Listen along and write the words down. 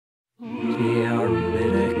Everything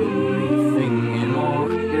in all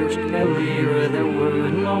there's clear there were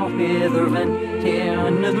no other than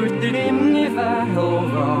another dream if I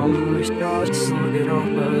was just sorted off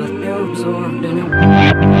but absorbed in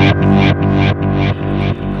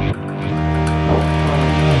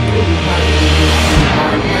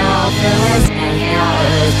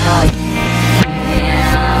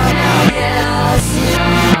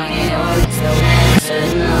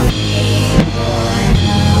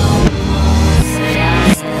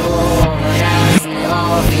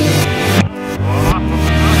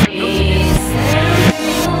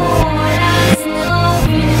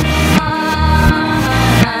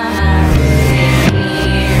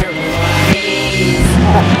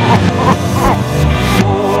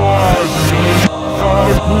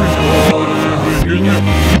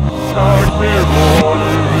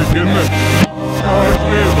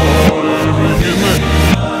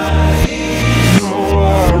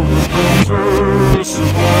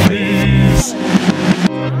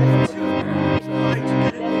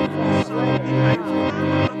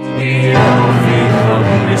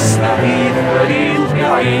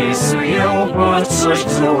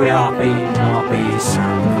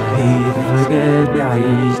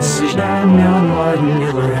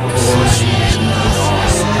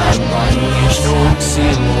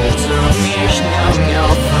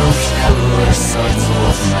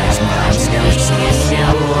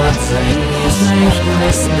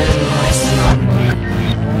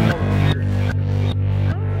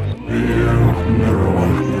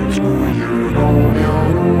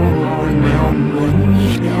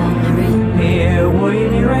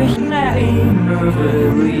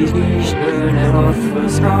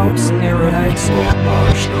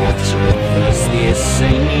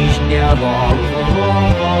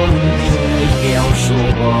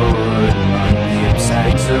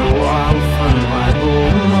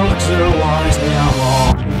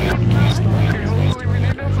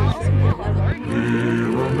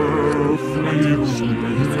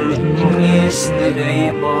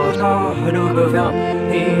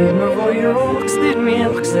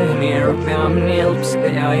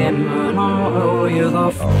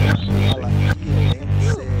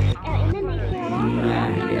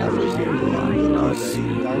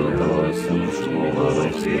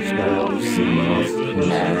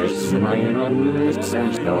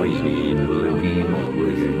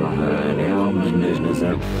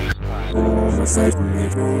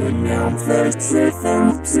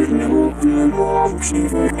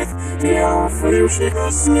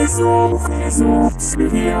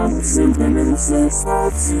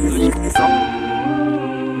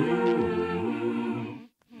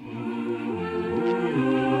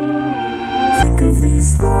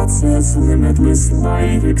These thoughts as limitless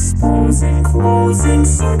light, exposing, closing,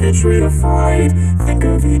 circuitry to fight. Think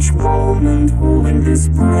of each moment, holding this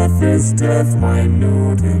breath as death,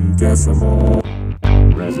 minute and decimal.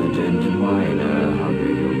 Resident minor, how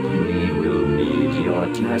do you plead? Will need your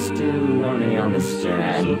testimony,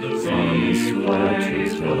 understand. From this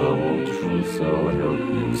flatteries for the whole truth, so help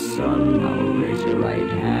you, son. Now raise your right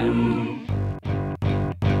hand.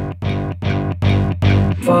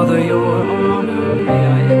 Father, your honor, may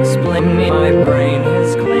I explain? My brain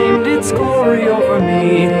has claimed its glory over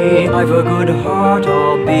me. I've a good heart,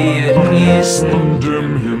 albeit yes.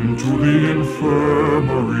 Condemn him to the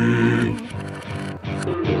infirmary.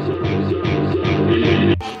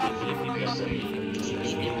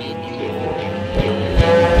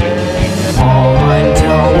 All my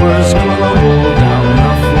towers crumble down,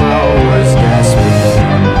 the flowers gasping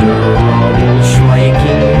under rubble,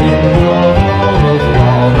 striking in the hall of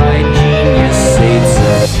law. Thy genius sates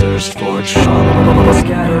a thirst for trouble,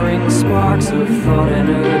 scattering sparks of thought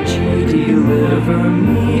energy. Deliver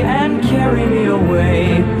me and carry me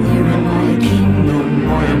away. Here in my kingdom,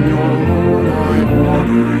 I am your Lord.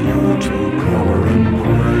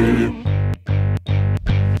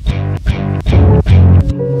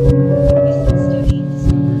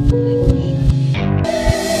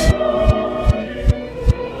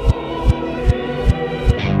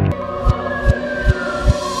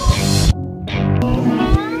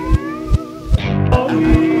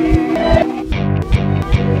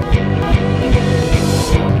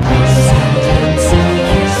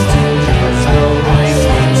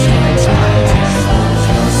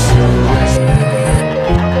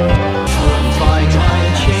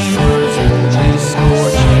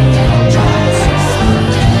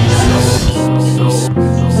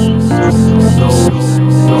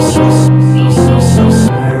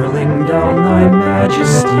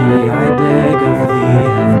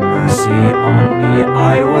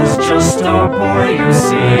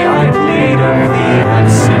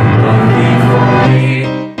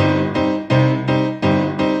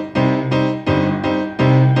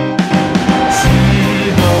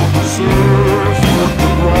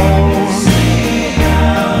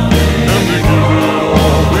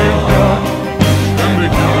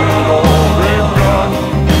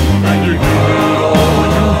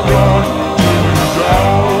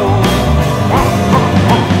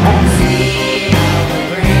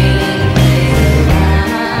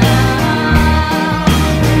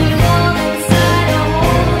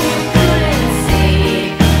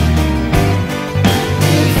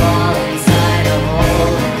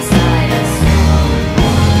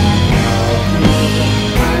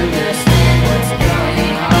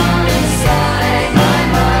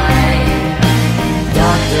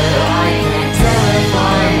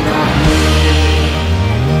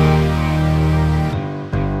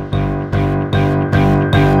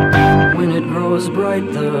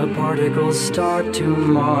 start to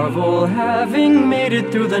marvel, having made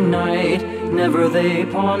it through the night. Never they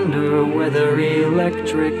ponder whether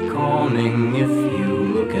electric calming if you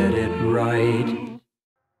look at it right.